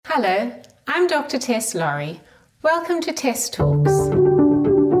Hello, I'm Dr. Tess Laurie. Welcome to Tess Talks.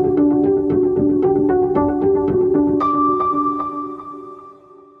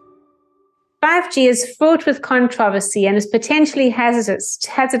 "5G is fraught with controversy and is potentially hazardous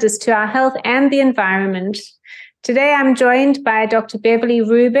to our health and the environment. Today I'm joined by Dr. Beverly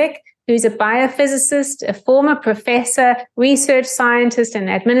Rubik, who's a biophysicist, a former professor, research scientist, and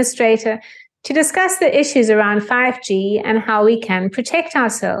administrator, to discuss the issues around 5G and how we can protect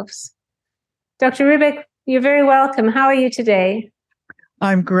ourselves. Dr. Rubik, you're very welcome. How are you today?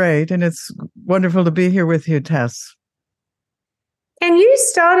 I'm great, and it's wonderful to be here with you, Tess. Can you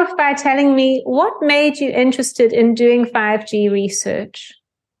start off by telling me what made you interested in doing 5G research?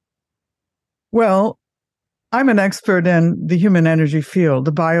 Well, I'm an expert in the human energy field,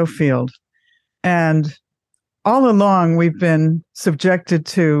 the biofield, and all along we've been subjected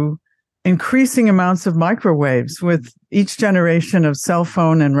to increasing amounts of microwaves with each generation of cell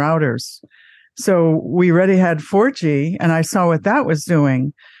phone and routers. So we already had 4G, and I saw what that was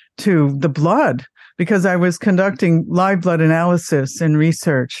doing to the blood, because I was conducting live blood analysis and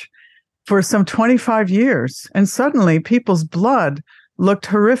research for some 25 years. And suddenly people's blood looked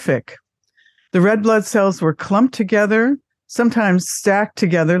horrific. The red blood cells were clumped together, sometimes stacked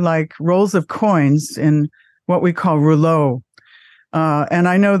together like rolls of coins in what we call rouleau. And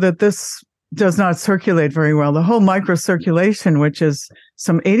I know that this does not circulate very well. The whole microcirculation, which is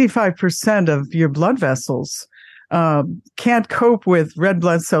some 85% of your blood vessels, can't cope with red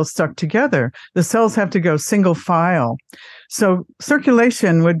blood cells stuck together. The cells have to go single file. So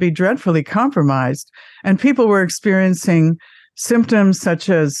circulation would be dreadfully compromised, and people were experiencing symptoms such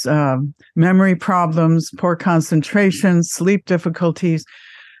as memory problems, poor concentration, sleep difficulties,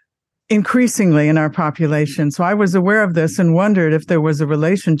 increasingly in our population. So I was aware of this and wondered if there was a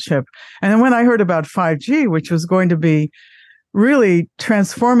relationship. And then when I heard about 5G, which was going to be really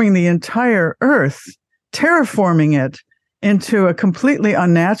transforming the entire Earth, terraforming it into a completely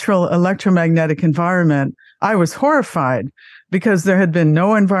unnatural electromagnetic environment, I was horrified because there had been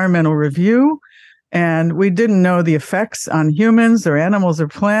no environmental review, and we didn't know the effects on humans or animals or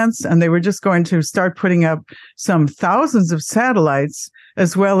plants, and they were just going to start putting up some thousands of satellites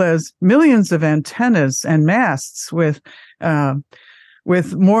as well as millions of antennas and masts with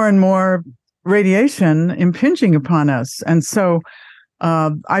more and more radiation impinging upon us. And so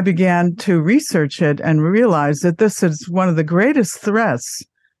I began to research it and realize that this is one of the greatest threats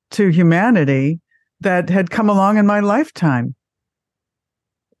to humanity that had come along in my lifetime.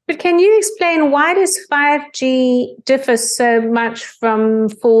 But can you explain, why does 5G differ so much from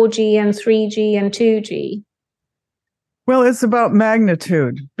 4G and 3G and 2G? Well, it's about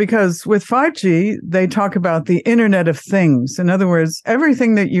magnitude, because with 5G, they talk about the Internet of Things. In other words,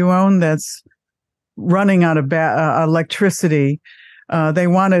 everything that you own that's running out of electricity, they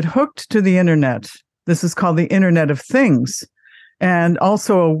want it hooked to the Internet. This is called the Internet of Things. And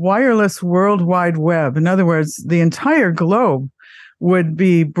also a wireless World Wide Web. In other words, the entire globe would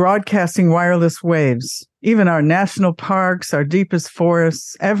be broadcasting wireless waves, even our national parks, our deepest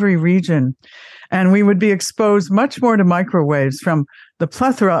forests, every region. And we would be exposed much more to microwaves from the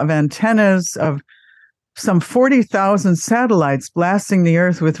plethora of antennas, of some 40,000 satellites blasting the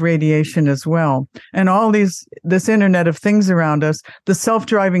Earth with radiation as well. And all this Internet of Things around us, the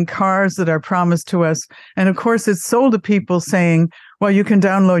self-driving cars that are promised to us. And of course, it's sold to people saying, well, you can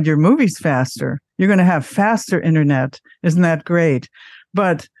download your movies faster. You're going to have faster internet. Isn't that great?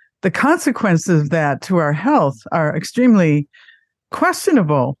 But the consequences of that to our health are extremely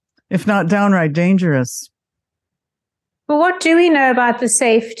questionable, if not downright dangerous. But what do we know about the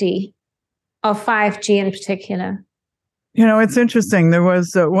safety of 5G in particular? You know, it's interesting. There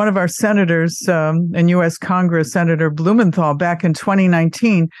was one of our senators in U.S. Congress, Senator Blumenthal, back in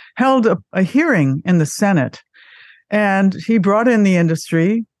 2019, held a hearing in the Senate. And he brought in the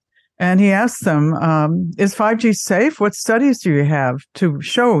industry, and he asked them, is 5G safe? What studies do you have to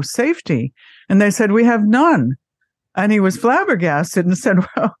show safety? And they said, we have none. And he was flabbergasted and said,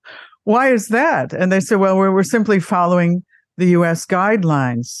 well, why is that? And they said, well, we're simply following the U.S.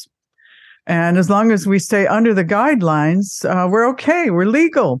 guidelines. And as long as we stay under the guidelines, we're okay. We're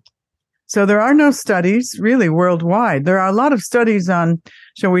legal. So there are no studies really worldwide. There are a lot of studies on,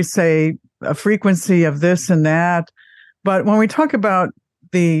 shall we say, a frequency of this and that. But when we talk about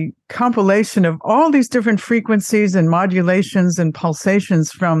the compilation of all these different frequencies and modulations and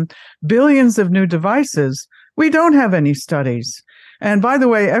pulsations from billions of new devices, we don't have any studies. And by the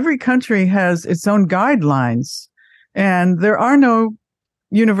way, every country has its own guidelines, and there are no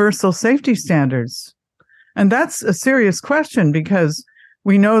universal safety standards. And that's a serious question, because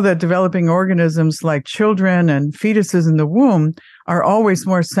we know that developing organisms like children and fetuses in the womb are always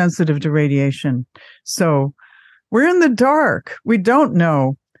more sensitive to radiation. So we're in the dark. We don't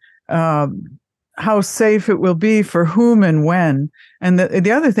know how safe it will be for whom and when. And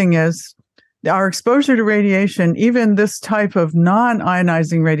the other thing is, our exposure to radiation, even this type of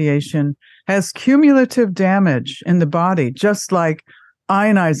non-ionizing radiation, has cumulative damage in the body, just like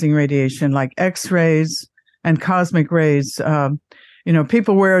ionizing radiation, like X-rays and cosmic rays.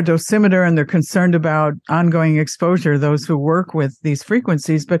 People wear a dosimeter and they're concerned about ongoing exposure, those who work with these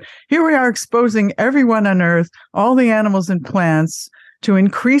frequencies. But here we are exposing everyone on Earth, all the animals and plants, to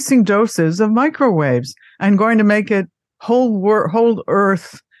increasing doses of microwaves and going to make it whole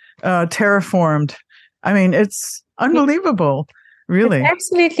Earth terraformed. I mean, it's unbelievable, really. It's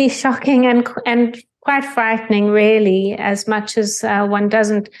absolutely shocking and quite frightening, really, as much as one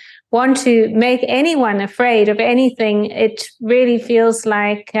doesn't want to make anyone afraid of anything. It really feels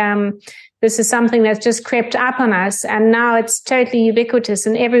like this is something that's just crept up on us, and now it's totally ubiquitous.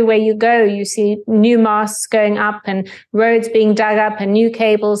 And everywhere you go, you see new masts going up and roads being dug up and new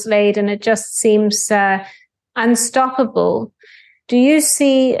cables laid, and it just seems unstoppable. Do you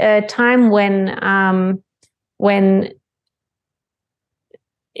see a time when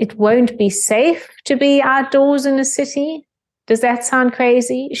it won't be safe to be outdoors in a city? Does that sound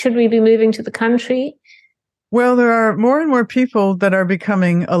crazy? Should we be moving to the country? Well, there are more and more people that are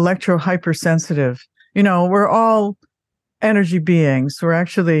becoming electro-hypersensitive. We're all energy beings. We're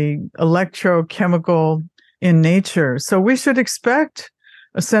actually electrochemical in nature. So we should expect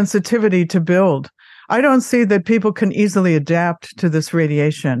a sensitivity to build. I don't see that people can easily adapt to this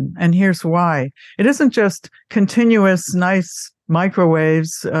radiation. And here's why. It isn't just continuous, nice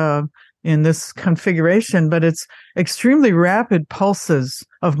microwaves in this configuration, but it's extremely rapid pulses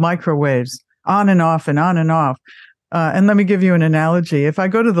of microwaves, on and off and on and off. And let me give you an analogy. If I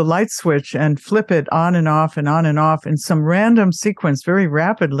go to the light switch and flip it on and off and on and off in some random sequence very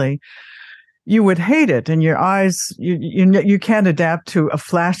rapidly, you would hate it. And your eyes, you can't adapt to a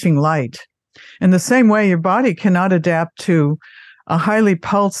flashing light. In the same way, your body cannot adapt to a highly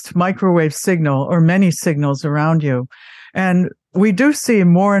pulsed microwave signal or many signals around you. And we do see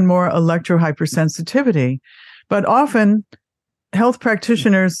more and more electrohypersensitivity, but often health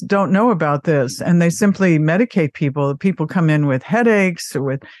practitioners don't know about this, and they simply medicate people. People come in with headaches or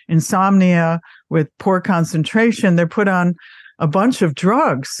with insomnia, with poor concentration. They're put on a bunch of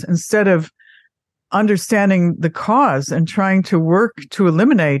drugs instead of understanding the cause and trying to work to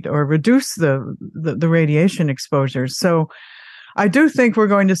eliminate or reduce the radiation exposure. So I do think we're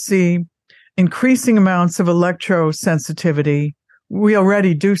going to see increasing amounts of electrosensitivity. We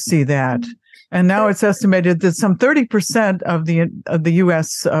already do see that. And now it's estimated that some 30% of the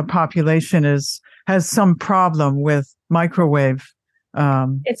U.S. population has some problem with microwave.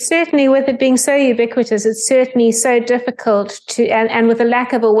 It's certainly, with it being so ubiquitous, it's certainly so difficult to, and with a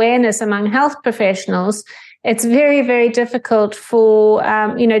lack of awareness among health professionals, it's very, very difficult for,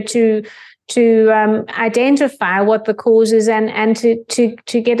 to identify what the cause is and to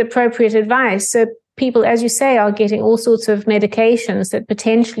get appropriate advice. So people, as you say, are getting all sorts of medications that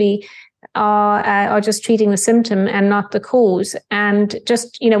potentially are just treating the symptom and not the cause. And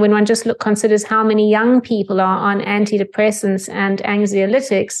just, when one just considers how many young people are on antidepressants and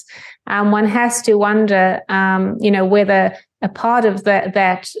anxiolytics, one has to wonder, whether a part of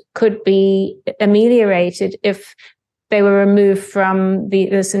that could be ameliorated if they were removed from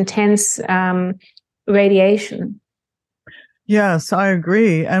this intense radiation. Yes, I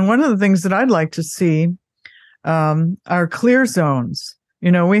agree. And one of the things that I'd like to see are clear zones.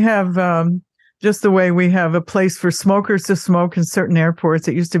 We have just the way we have a place for smokers to smoke in certain airports.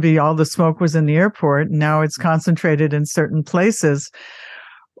 It used to be all the smoke was in the airport, and now it's concentrated in certain places.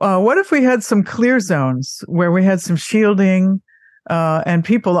 What if we had some clear zones where we had some shielding, and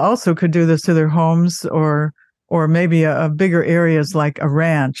people also could do this to their homes or maybe a bigger areas like a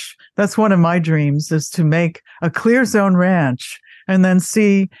ranch? That's one of my dreams, is to make a clear zone ranch and then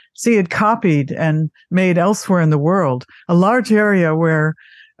see it copied and made elsewhere in the world. A large area where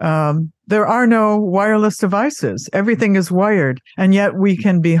there are no wireless devices. Everything is wired, and yet we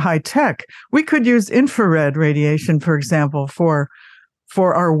can be high tech. We could use infrared radiation, for example, for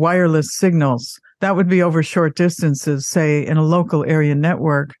our wireless signals. That would be over short distances, say in a local area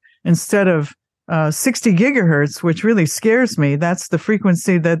network, instead of 60 gigahertz, which really scares me. That's the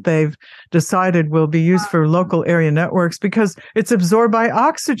frequency that they've decided will be used for local area networks because it's absorbed by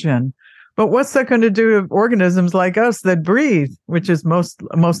oxygen. But what's that going to do to organisms like us that breathe, which is most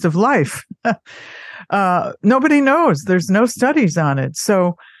of life? Nobody knows. There's no studies on it.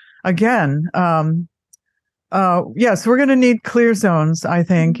 So again, Yes, we're going to need clear zones, I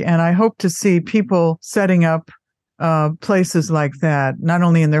think. And I hope to see people setting up places like that, not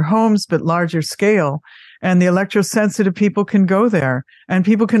only in their homes, but larger scale. And the electrosensitive people can go there and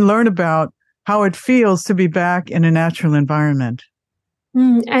people can learn about how it feels to be back in a natural environment.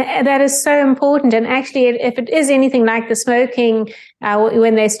 That is so important. And actually, if it is anything like the smoking,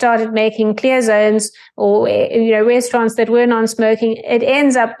 when they started making clear zones or, restaurants that were non-smoking, it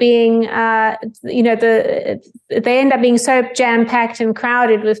ends up being, they end up being so jam-packed and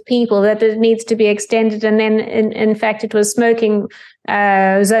crowded with people that it needs to be extended. And then, in fact, it was smoking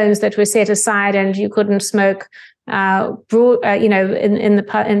zones that were set aside and you couldn't smoke, in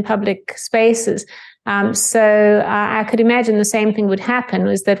public spaces. So I could imagine the same thing would happen,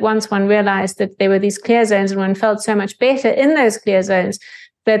 was that once one realized that there were these clear zones and one felt so much better in those clear zones,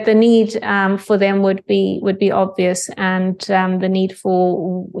 that the need for them would be obvious, and the need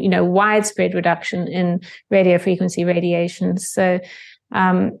for widespread reduction in radio frequency radiation. So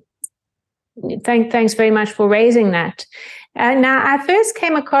thanks very much for raising that. Now, I first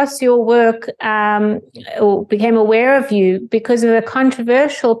came across your work or became aware of you because of a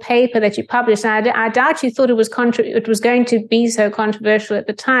controversial paper that you published. And I doubt you thought it was going to be so controversial at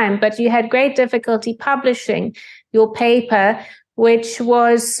the time, but you had great difficulty publishing your paper, which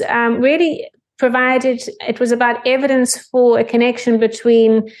was really provided. It was about evidence for a connection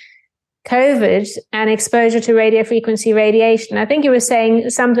between COVID and exposure to radio frequency radiation. I think you were saying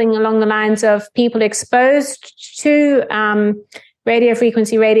something along the lines of people exposed to radio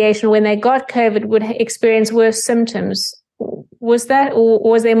frequency radiation when they got COVID would experience worse symptoms. Was that, or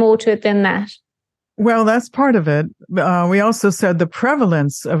was there more to it than that? Well, that's part of it. We also said the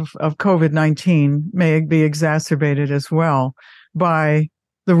prevalence of COVID-19 may be exacerbated as well by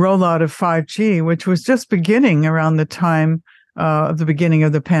the rollout of 5G, which was just beginning around the time of the beginning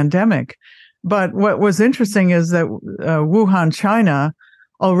of the pandemic. But what was interesting is that Wuhan, China,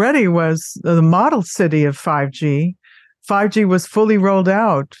 already was the model city of 5G. 5G was fully rolled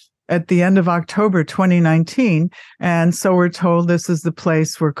out at the end of October 2019. And so we're told this is the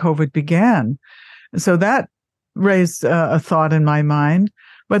place where COVID began. So that raised a thought in my mind.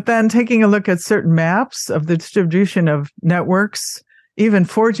 But then taking a look at certain maps of the distribution of networks, even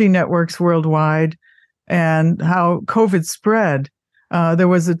 4G networks worldwide, and how COVID spread, there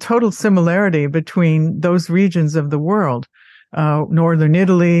was a total similarity between those regions of the world, Northern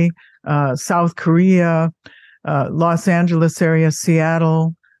Italy, South Korea, Los Angeles area,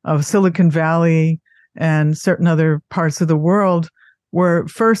 Seattle, Silicon Valley, and certain other parts of the world were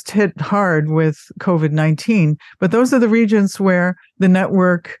first hit hard with COVID-19. But those are the regions where the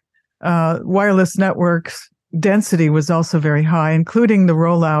network, wireless networks, density was also very high, including the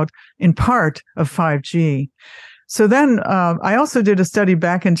rollout in part of 5G. So then I also did a study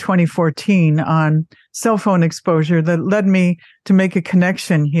back in 2014 on cell phone exposure that led me to make a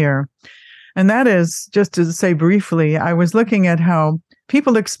connection here. And that is, just to say briefly, I was looking at how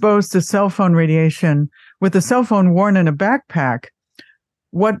people exposed to cell phone radiation with a cell phone worn in a backpack,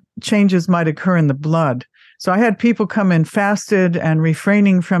 what changes might occur in the blood. So I had people come in fasted and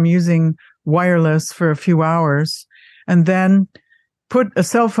refraining from using wireless for a few hours, and then put a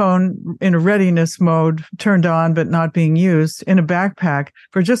cell phone in a readiness mode, turned on but not being used, in a backpack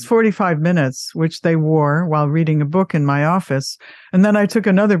for just 45 minutes, which they wore while reading a book in my office. And then I took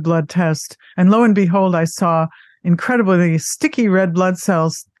another blood test, and lo and behold, I saw incredibly sticky red blood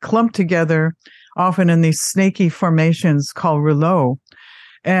cells clumped together, often in these snaky formations called rouleaux.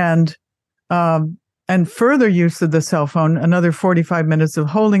 And further use of the cell phone, another 45 minutes of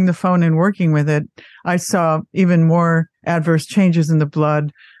holding the phone and working with it, I saw even more adverse changes in the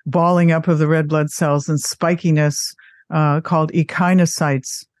blood, balling up of the red blood cells, and spikiness called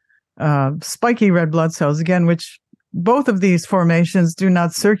echinocytes, spiky red blood cells, again, which both of these formations do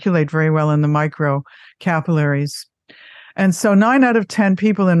not circulate very well in the microcapillaries. And so 9 out of 10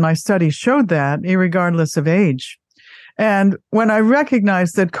 people in my study showed that, irregardless of age. And when I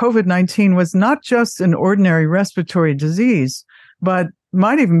recognized that COVID-19 was not just an ordinary respiratory disease, but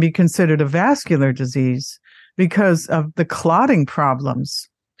might even be considered a vascular disease because of the clotting problems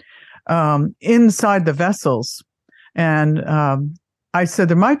inside the vessels. And I said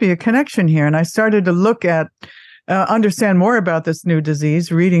there might be a connection here. And I started to look at, understand more about this new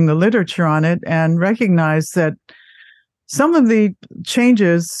disease, reading the literature on it, and recognize that some of the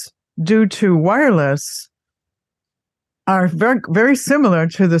changes due to wireless are very, very similar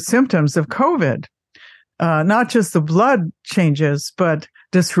to the symptoms of COVID. Not just the blood changes, but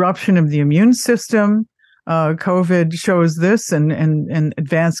disruption of the immune system. COVID shows this in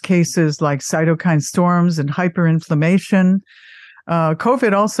advanced cases like cytokine storms and hyperinflammation.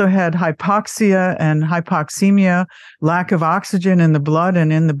 COVID also had hypoxia and hypoxemia, lack of oxygen in the blood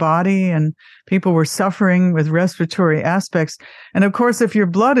and in the body, and people were suffering with respiratory aspects. And of course, if your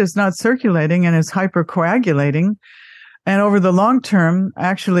blood is not circulating and is hypercoagulating, and over the long term,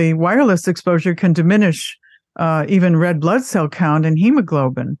 actually, wireless exposure can diminish even red blood cell count and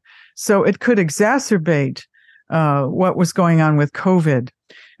hemoglobin. So it could exacerbate what was going on with COVID.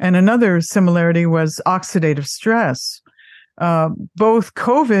 And another similarity was oxidative stress. Both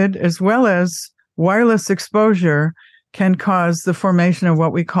COVID as well as wireless exposure can cause the formation of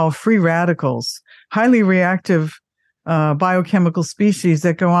what we call free radicals, highly reactive biochemical species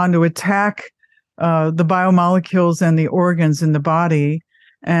that go on to attack the biomolecules and the organs in the body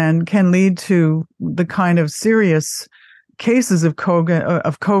and can lead to the kind of serious cases of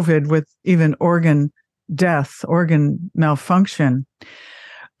COVID with even organ death, organ malfunction.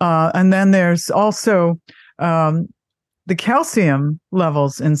 And then there's also the calcium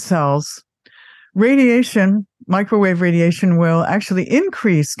levels in cells. Radiation, microwave radiation, will actually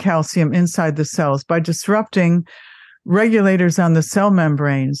increase calcium inside the cells by disrupting regulators on the cell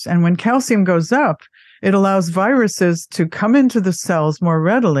membranes. And when calcium goes up, it allows viruses to come into the cells more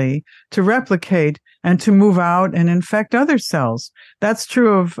readily, to replicate, and to move out and infect other cells. That's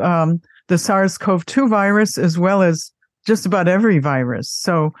true of the SARS-CoV-2 virus as well as just about every virus.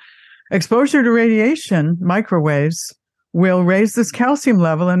 So exposure to radiation, microwaves, will raise this calcium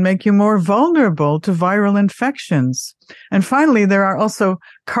level and make you more vulnerable to viral infections. And finally, there are also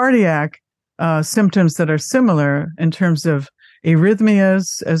cardiac symptoms that are similar in terms of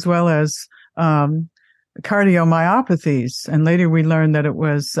arrhythmias as well as cardiomyopathies. And later we learned that it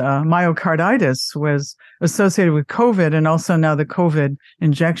was myocarditis was associated with COVID and also now the COVID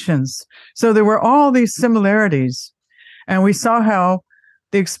injections. So there were all these similarities. And we saw how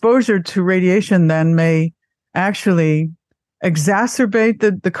the exposure to radiation then may actually exacerbate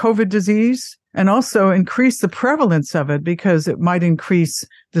the COVID disease and also increase the prevalence of it because it might increase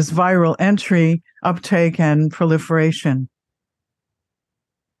this viral entry, uptake, and proliferation.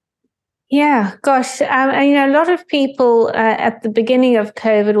 Yeah, gosh. A lot of people at the beginning of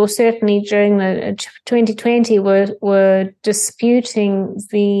COVID, or certainly during the 2020, were disputing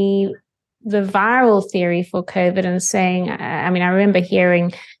the viral theory for COVID and saying, I remember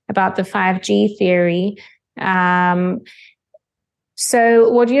hearing about the 5G theory. So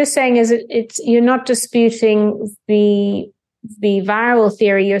what you're saying is you're not disputing the viral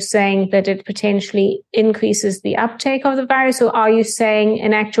theory. You're saying that it potentially increases the uptake of the virus, or are you saying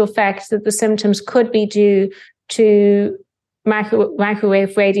in actual fact that the symptoms could be due to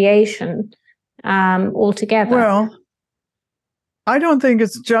microwave radiation altogether? Well, I don't think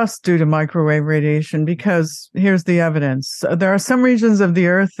it's just due to microwave radiation because here's the evidence. There are some regions of the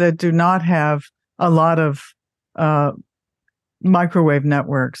earth that do not have a lot of microwave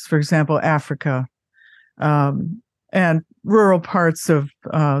networks, for example, Africa, and rural parts of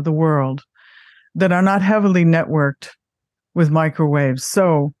the world that are not heavily networked with microwaves.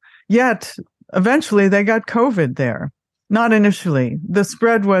 So yet, eventually they got COVID there. Not initially. The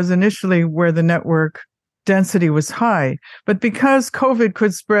spread was initially where the network density was high. But because COVID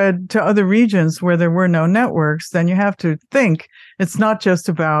could spread to other regions where there were no networks, then you have to think it's not just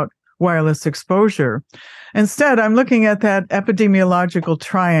about wireless exposure. Instead, I'm looking at that epidemiological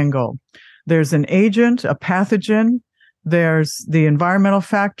triangle. There's an agent, a pathogen, there's the environmental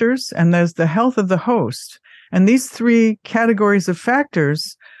factors, and there's the health of the host. And these three categories of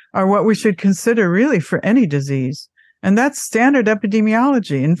factors are what we should consider really for any disease. And that's standard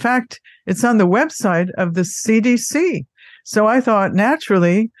epidemiology. In fact, it's on the website of the CDC. So I thought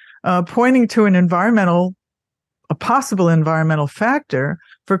naturally, pointing to a possible environmental factor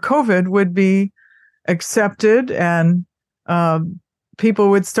for COVID would be accepted, and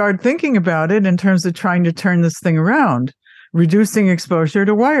people would start thinking about it in terms of trying to turn this thing around, reducing exposure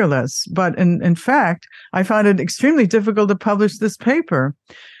to wireless. But in fact, I found it extremely difficult to publish this paper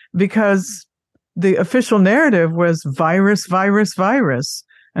because the official narrative was virus, virus, virus,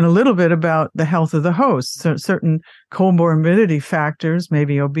 and a little bit about the health of the host, so certain comorbidity factors,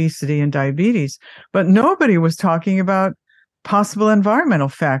 maybe obesity and diabetes. But nobody was talking about possible environmental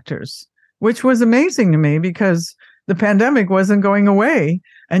factors, which was amazing to me because the pandemic wasn't going away.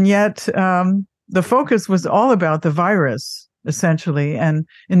 And yet the focus was all about the virus, essentially, and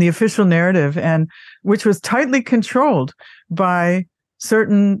in the official narrative, and which was tightly controlled by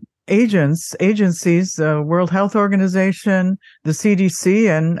certain agencies, World Health Organization, the CDC,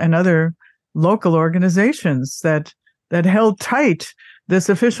 and other local organizations that held tight this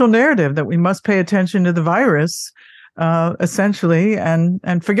official narrative that we must pay attention to the virus, essentially,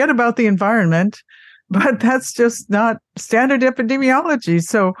 and forget about the environment. But that's just not standard epidemiology.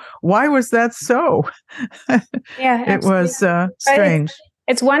 So why was that so? Yeah, it was strange.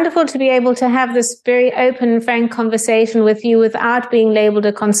 It's wonderful to be able to have this very open, frank conversation with you without being labeled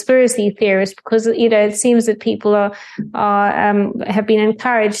a conspiracy theorist, because it seems that people have been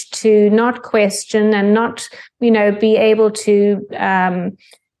encouraged to not question and not be able to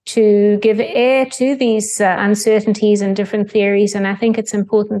give air to these uncertainties and different theories, and I think it's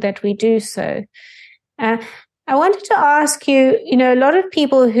important that we do so. I wanted to ask you, a lot of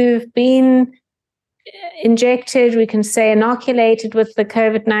people who've been injected, we can say inoculated with the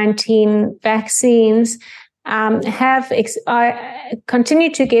COVID-19 vaccines, continue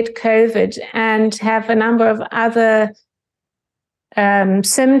to get COVID and have a number of other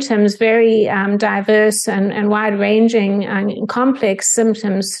symptoms, very diverse and wide-ranging and complex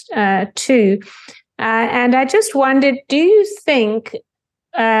symptoms too. And I just wondered, do you think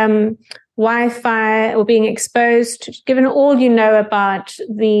Wi-Fi or being exposed, given all you know about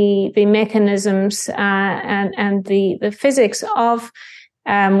the mechanisms and the physics of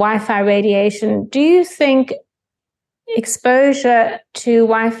Wi-Fi radiation, do you think exposure to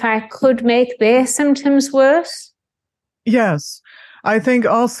Wi-Fi could make their symptoms worse? Yes. I think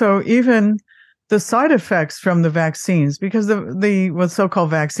also even the side effects from the vaccines, because the what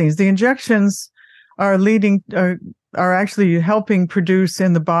so-called vaccines, the injections are actually helping produce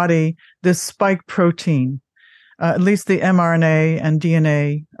in the body this spike protein, at least the mRNA and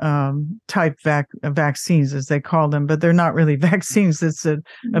DNA type vaccines, as they call them, but they're not really vaccines. It's a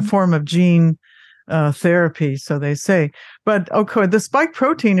form of gene therapy, so they say. But okay, the spike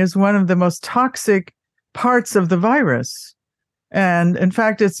protein is one of the most toxic parts of the virus. And in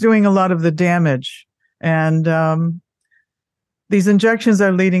fact, it's doing a lot of the damage. And these injections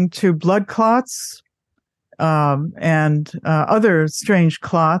are leading to blood clots, and other strange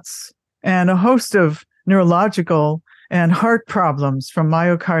clots, and a host of neurological and heart problems, from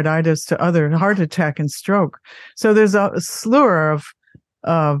myocarditis to other heart attack and stroke. So there's a slew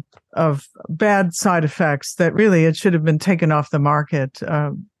of bad side effects that really it should have been taken off the market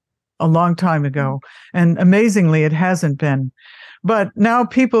a long time ago. And amazingly, it hasn't been. But now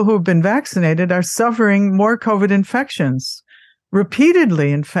people who have been vaccinated are suffering more COVID infections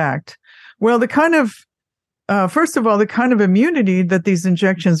repeatedly, in fact. Well, first of all, the kind of immunity that these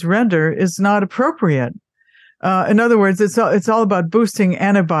injections render is not appropriate. In other words, it's all about boosting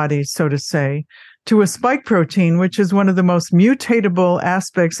antibodies, so to say, to a spike protein, which is one of the most mutatable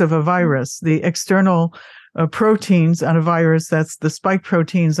aspects of a virus. The external proteins on a virus, that's the spike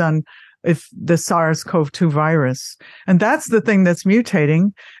proteins on the SARS-CoV-2 virus. And that's the thing that's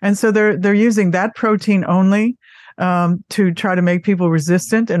mutating. And so they're using that protein only to try to make people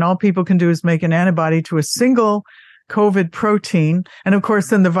resistant, and all people can do is make an antibody to a single COVID protein. And of course,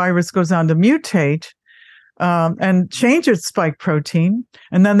 then the virus goes on to mutate and change its spike protein,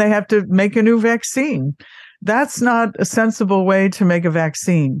 and then they have to make a new vaccine. That's not a sensible way to make a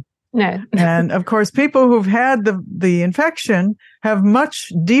vaccine. No. And of course, people who've had the infection have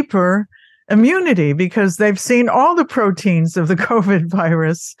much deeper immunity because they've seen all the proteins of the COVID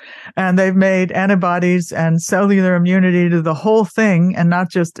virus, and they've made antibodies and cellular immunity to the whole thing and not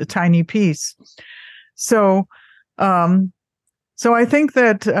just a tiny piece. So I think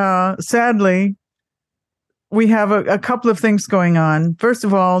that, sadly, we have a couple of things going on. First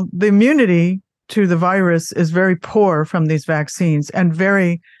of all, the immunity to the virus is very poor from these vaccines and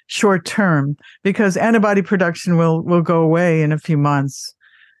very short term, because antibody production will go away in a few months.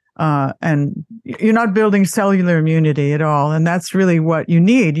 And you're not building cellular immunity at all. And that's really what you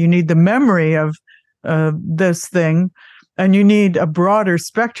need. You need the memory of this thing, and you need a broader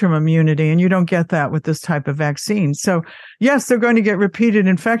spectrum immunity. And you don't get that with this type of vaccine. So yes, they're going to get repeated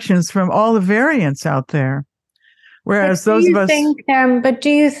infections from all the variants out there. Whereas those of us. But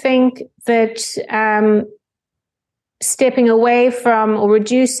do you think that stepping away from or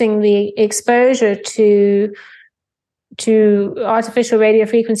reducing the exposure to artificial radio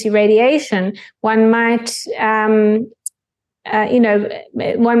frequency radiation, one might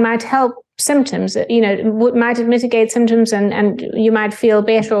help symptoms, might mitigate symptoms, and you might feel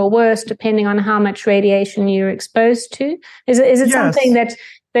better or worse depending on how much radiation you're exposed to? Is it yes. something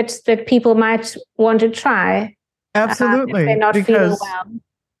that people might want to try? Absolutely. If they're not feeling well.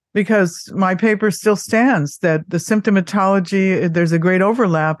 Because my paper still stands that the symptomatology, there's a great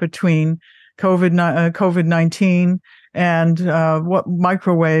overlap between COVID-19 and what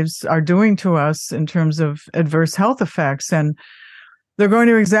microwaves are doing to us in terms of adverse health effects. And they're going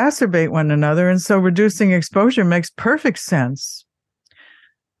to exacerbate one another. And so reducing exposure makes perfect sense.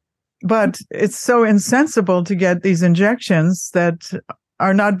 But it's so insensible to get these injections that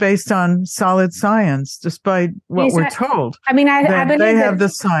are not based on solid science, despite what we're told. I mean, I believe they have the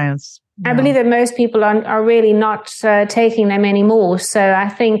science. I believe that most people are really not taking them anymore. So I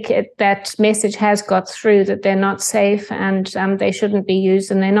think that message has got through that they're not safe and they shouldn't be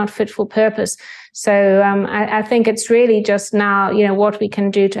used and they're not fit for purpose. So I think it's really just now, what we can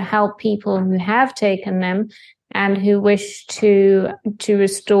do to help people who have taken them and who wish to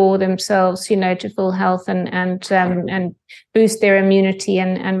restore themselves, to full health and boost their immunity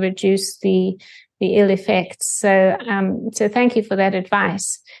and reduce the ill effects. So thank you for that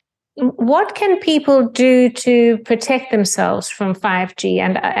advice. What can people do to protect themselves from 5G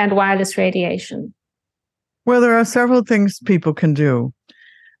and wireless radiation? Well, there are several things people can do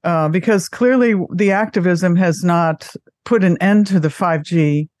because clearly the activism has not put an end to the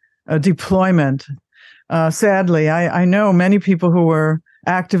 5G deployment. Sadly, I know many people who were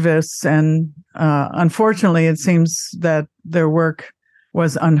activists, and unfortunately, it seems that their work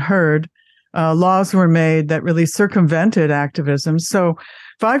was unheard. Laws were made that really circumvented activism. So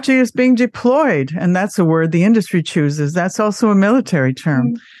 5G is being deployed, and that's a word the industry chooses. That's also a military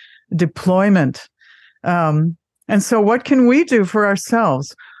term, deployment. And so what can we do for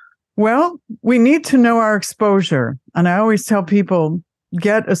ourselves? Well, we need to know our exposure. And I always tell people,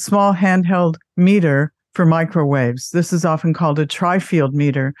 get a small handheld meter for microwaves. This is often called a tri-field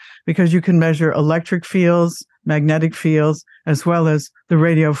meter because you can measure electric fields, magnetic fields, as well as the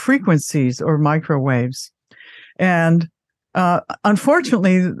radio frequencies or microwaves. And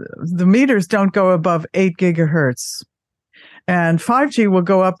unfortunately, the meters don't go above 8 gigahertz. And 5G will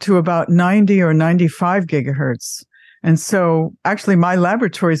go up to about 90 or 95 gigahertz. And so actually my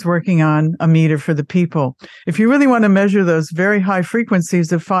laboratory is working on a meter for the people. If you really want to measure those very high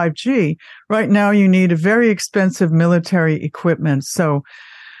frequencies of 5G, right now you need a very expensive military equipment. So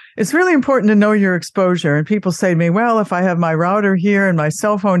it's really important to know your exposure. And people say to me, well, if I have my router here and my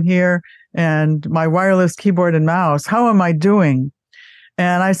cell phone here and my wireless keyboard and mouse, how am I doing?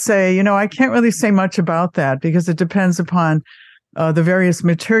 And I say, I can't really say much about that because it depends upon the various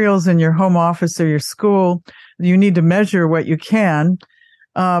materials in your home office or your school. You need to measure what you can,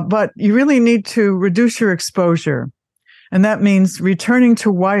 but you really need to reduce your exposure. And that means returning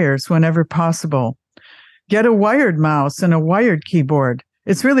to wires whenever possible. Get a wired mouse and a wired keyboard.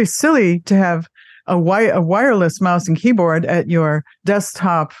 It's really silly to have a wireless mouse and keyboard at your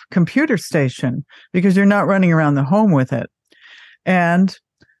desktop computer station because you're not running around the home with it. And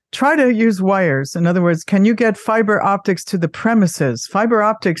try to use wires. In other words, can you get fiber optics to the premises? Fiber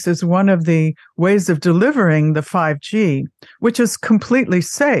optics is one of the ways of delivering the 5G, which is completely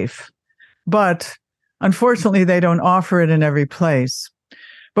safe. But unfortunately, they don't offer it in every place.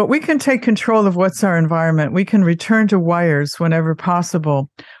 But we can take control of what's our environment. We can return to wires whenever possible.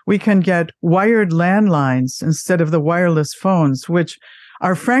 We can get wired landlines instead of the wireless phones, which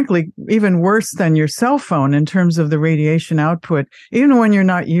are frankly even worse than your cell phone in terms of the radiation output, even when you're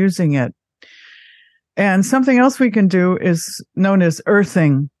not using it. And something else we can do is known as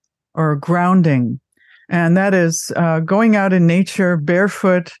earthing or grounding. And that is going out in nature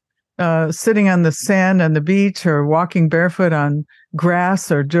barefoot, sitting on the sand on the beach or walking barefoot on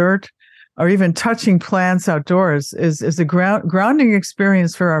grass or dirt, or even touching plants outdoors is a grounding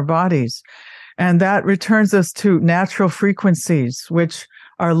experience for our bodies. And that returns us to natural frequencies, which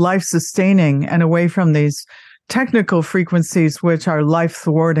are life-sustaining and away from these technical frequencies, which are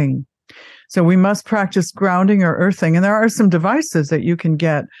life-thwarting. So we must practice grounding or earthing. And there are some devices that you can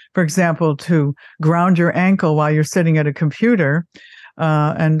get, for example, to ground your ankle while you're sitting at a computer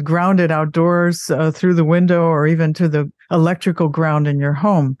and ground it outdoors through the window or even to the electrical ground in your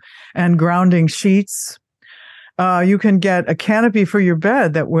home. And grounding sheets. You can get a canopy for your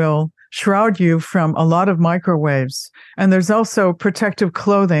bed that will shroud you from a lot of microwaves. And there's also protective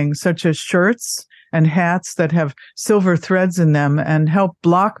clothing, such as shirts and hats that have silver threads in them and help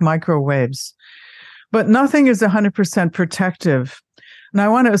block microwaves. But nothing is 100% protective. And I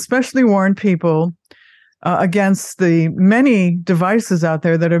want to especially warn people against the many devices out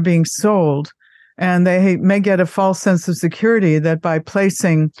there that are being sold. And they may get a false sense of security that by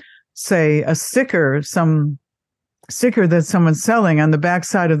placing, say, a sticker, some sticker that someone's selling on the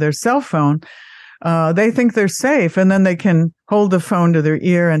backside of their cell phone, they think they're safe, and then they can hold the phone to their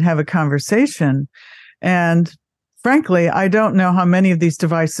ear and have a conversation. And frankly, I don't know how many of these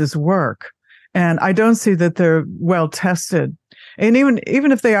devices work, and I don't see that they're well tested. And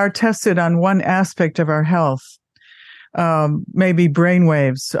even if they are tested on one aspect of our health, maybe brain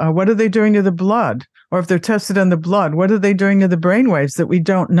waves, what are they doing to the blood? Or if they're tested on the blood, what are they doing to the brainwaves that we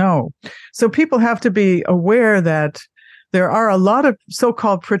don't know? So people have to be aware that there are a lot of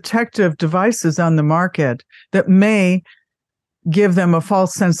so-called protective devices on the market that may give them a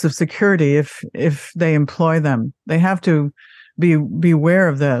false sense of security if they employ them. They have to be aware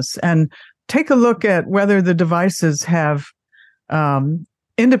of this and take a look at whether the devices have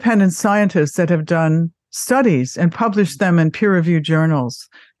independent scientists that have done studies and published them in peer-reviewed journals.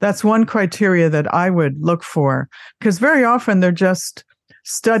 That's one criteria that I would look for, because very often they're just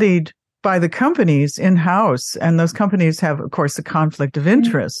studied by the companies in-house, and those companies have, of course, a conflict of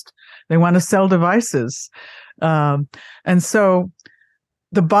interest. They want to sell devices. And so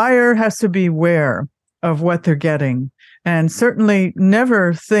the buyer has to be aware of what they're getting, and certainly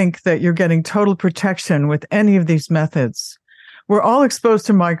never think that you're getting total protection with any of these methods. We're all exposed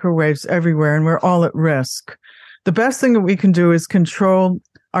to microwaves everywhere, and we're all at risk. The best thing that we can do is control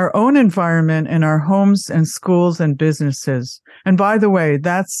our own environment in our homes and schools and businesses. And by the way,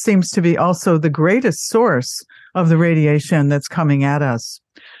 that seems to be also the greatest source of the radiation that's coming at us.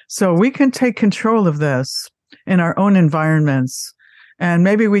 So we can take control of this in our own environments. And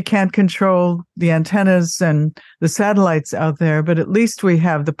maybe we can't control the antennas and the satellites out there, but at least we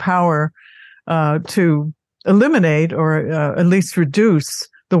have the power to eliminate or at least reduce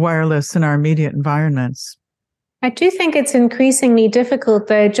the wireless in our immediate environments. I do think it's increasingly difficult,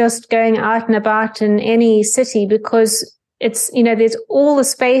 though, just going out and about in any city, because it's, there's all the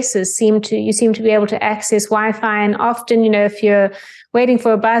spaces you seem to be able to access Wi-Fi. And often, if you're waiting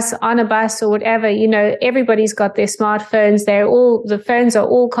for a bus, on a bus or whatever, everybody's got their smartphones. The phones are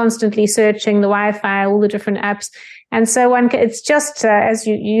all constantly searching the Wi-Fi, all the different apps. And so it's just, as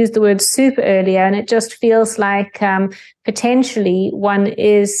you used the word super earlier, and it just feels like potentially one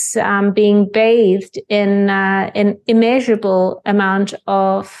is being bathed in an immeasurable amount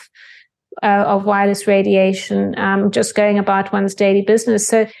of wireless radiation, just going about one's daily business.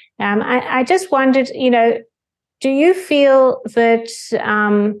 So I just wondered, do you feel that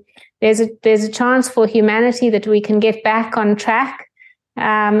there's a chance for humanity that we can get back on track?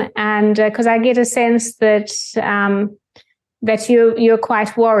 And because I get a sense that you're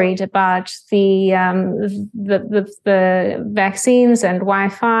quite worried about the vaccines and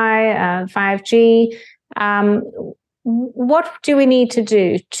Wi-Fi, 5G. What do we need to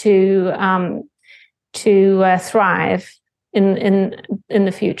do to thrive in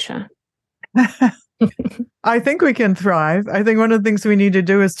the future? I think we can thrive. I think one of the things we need to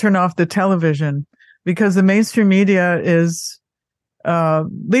do is turn off the television, because the mainstream media is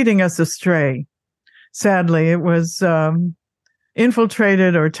leading us astray. Sadly, it was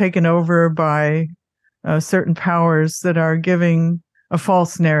infiltrated or taken over by certain powers that are giving a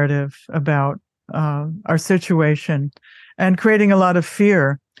false narrative about our situation and creating a lot of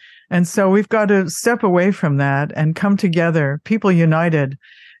fear. And so we've got to step away from that and come together, people united,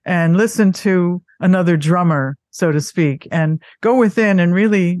 and listen to another drummer, so to speak, and go within and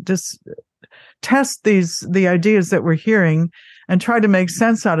really just test the ideas that we're hearing and try to make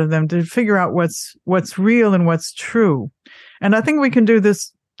sense out of them to figure out what's real and what's true. And I think we can do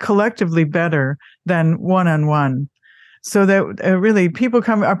this collectively better than one-on-one. So that really people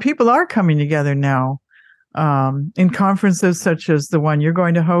are coming together now in conferences such as the one you're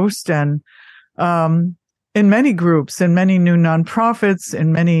going to host, and in many groups, in many new nonprofits,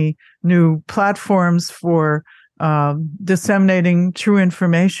 in many new platforms for disseminating true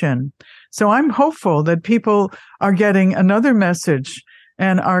information. So I'm hopeful that people are getting another message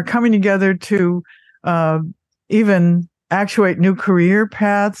and are coming together to even actuate new career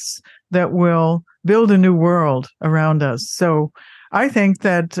paths that will build a new world around us. So I think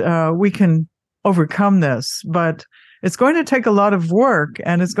that we can overcome this, but it's going to take a lot of work,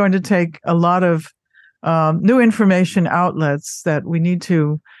 and it's going to take a lot of new information outlets that we need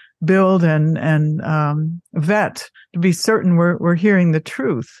to build and vet to be certain we're hearing the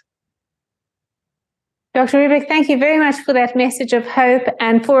truth. Dr. Rubik, thank you very much for that message of hope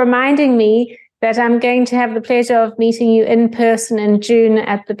and for reminding me that I'm going to have the pleasure of meeting you in person in June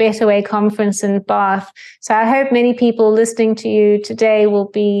at the Better Way conference in Bath. So I hope many people listening to you today will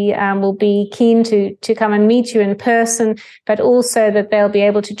be keen to come and meet you in person, but also that they'll be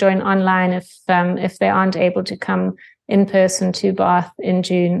able to join online if they aren't able to come in person to Bath in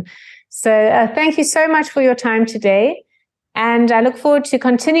June. So thank you so much for your time today. And I look forward to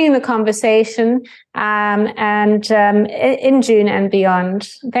continuing the conversation in June and beyond.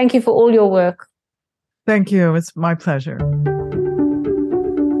 Thank you for all your work. Thank you. It's my pleasure.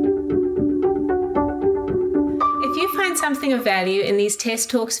 If you find something of value in these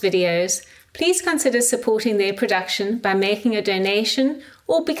Test Talks videos, please consider supporting their production by making a donation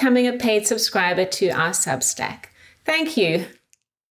or becoming a paid subscriber to our Substack. Thank you.